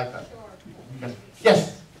happens. I like that. Sure.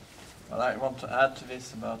 Yes. Well, I want to add to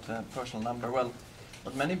this about personal number. Well,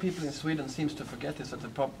 what many people in Sweden seems to forget is that the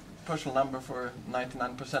personal number for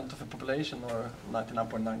 99% of the population, or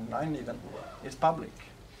 99.99 even, is public.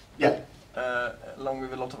 Yeah. Along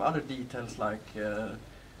with a lot of other details like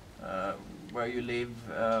where you live,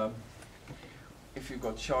 if you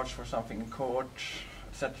got charged for something in court,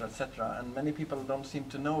 etc., etc. And many people don't seem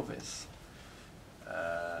to know this.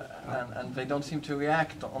 And they don't seem to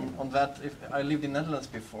react on that. If I lived in Netherlands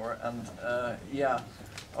before, and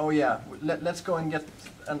let's go and get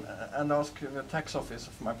and ask the tax office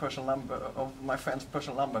of my personal number, of my friend's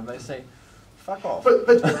personal number, and they say, "Fuck off." But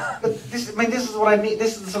this, I mean, this is what I mean.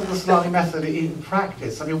 This is sort of the Slavi method in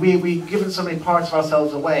practice. I mean, we've given so many parts of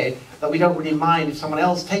ourselves away that we don't really mind if someone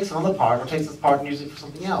else takes another part or takes this part and uses it for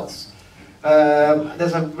something else.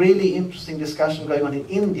 There's a really interesting discussion going on in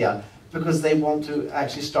India because they want to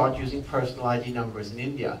actually start using personal ID numbers in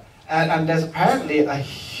India. And there's apparently a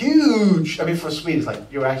huge, I mean, for Sweden, it's like,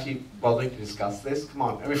 you're actually bothering to discuss this? Come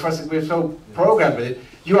on. I mean, for us, we're so programmed with it.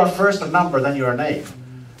 You are first a number, then you're a name.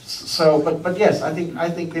 So, but yes, I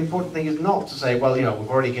think the important thing is not to say, well, you know, we've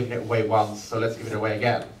already given it away once, so let's give it away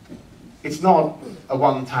again. It's not a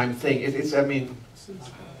one-time thing. It's, I mean,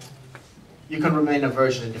 you can remain a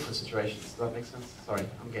virgin in different situations. Does that make sense? Sorry,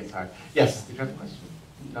 I'm getting tired. Yes, did you have a question?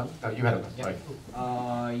 No? No, you had a question.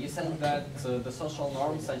 Yeah. You said that the social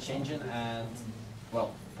norms are changing and,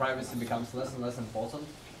 well, privacy becomes less and less important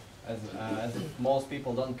as most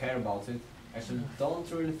people don't care about it. Actually, don't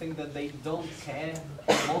really think that they don't care.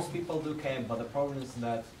 Most people do care, but the problem is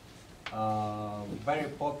that very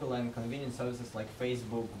popular and convenient services like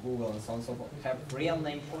Facebook, Google, and so on and so forth have real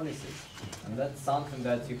name policies. And that's something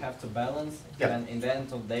that you have to balance. Yeah. And in the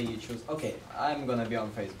end of the day, you choose, okay, I'm going to be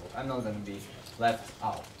on Facebook. I'm not going to be left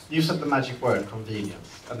out. You said the magic word, convenience,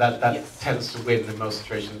 and that yes. tends to win in most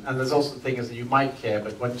situations. And there's also the thing is that you might care,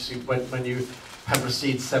 but when you have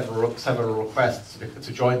received several requests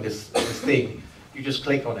to join this thing, you just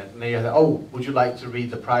click on it, and then you say, oh, would you like to read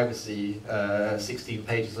the privacy 16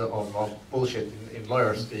 pages of bullshit in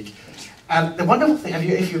lawyer speak? And the wonderful thing,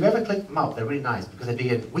 if you've ever clicked them out, they're really nice because they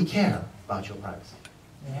begin, we care about your privacy.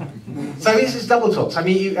 Yeah. So this is double talks. I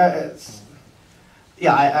mean,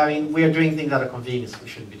 yeah, I mean, we are doing things out of convenience we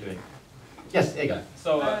shouldn't be doing. Yes, Egan.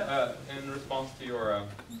 So, in response to your...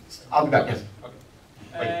 I'll be back, yes.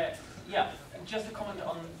 Okay. Yeah, just a comment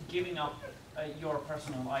on giving up your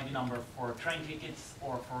personal ID number for train tickets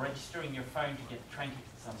or for registering your phone to get train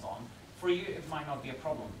tickets and so on. For you, it might not be a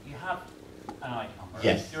problem. You have an ID number.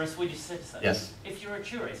 Yes. You're a Swedish citizen. Yes. If you're a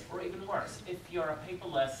tourist, or even worse, if you're a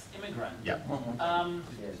paperless immigrant, yeah.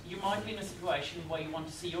 You might be in a situation where you want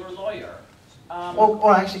to see your lawyer.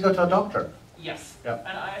 Or actually go to a doctor. Yes. Yeah.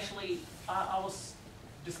 And I was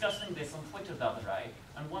discussing this on Twitter the other day,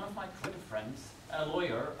 and one of my Twitter friends, a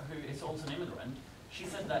lawyer who is also an immigrant, she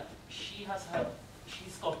said that she's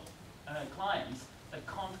got clients that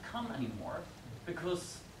can't come anymore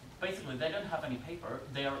because basically they don't have any paper,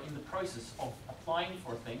 they are in the process of applying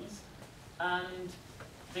for things, and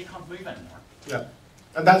they can't move anymore. Yeah.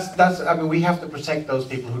 And that's I mean, we have to protect those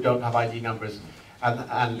people who don't have ID numbers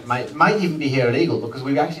and might even be here illegal, because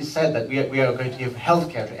we've actually said that we are going to give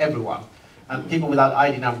healthcare to everyone. And people without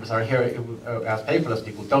ID numbers are here as paperless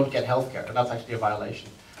people, don't get healthcare, and that's actually a violation.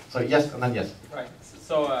 So yes, and then yes. Right.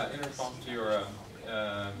 So in response to your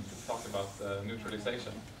talk about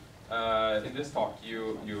neutralization, in this talk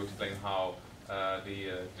you explain how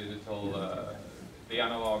the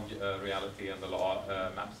analog reality and the law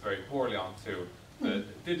maps very poorly onto the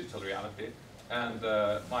digital reality. And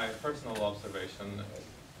my personal observation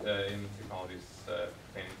in technologies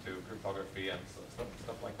pertaining to cryptography and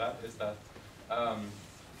stuff like that is that,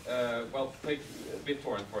 well, take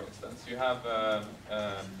BitTorrent for instance. You have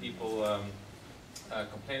people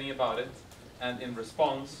complaining about it, and in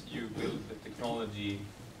response you build the technology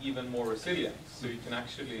even more resilient. So you can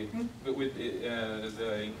actually, with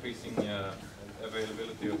the increasing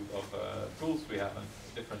availability of tools we have and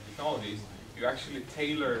different technologies, you actually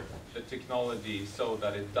tailor the technology so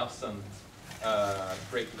that it doesn't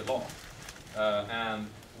break the law. And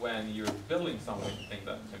when you're building something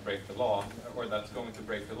that can break the law, or that's going to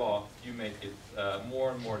break the law, you make it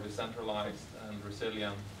more and more decentralized and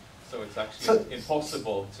resilient. So it's actually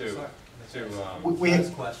impossible to.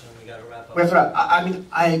 Last question. We got to wrap up. We have to wrap. I mean,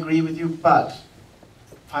 I agree with you, but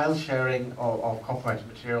file sharing of copyrighted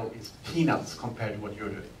material is peanuts compared to what you're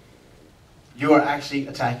doing. You are actually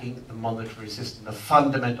attacking the monetary system, the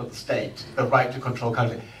fundament of the state, the right to control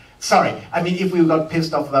country. Sorry, I mean, if we got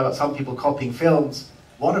pissed off about some people copying films,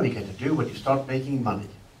 what are we going to do when you start making money?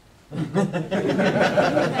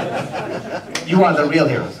 You are the real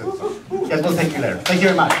heroes. Yes, we'll take you later. Thank you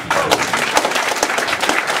very much.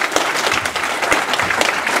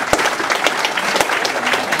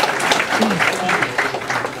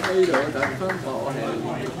 Hej då, där kan vara.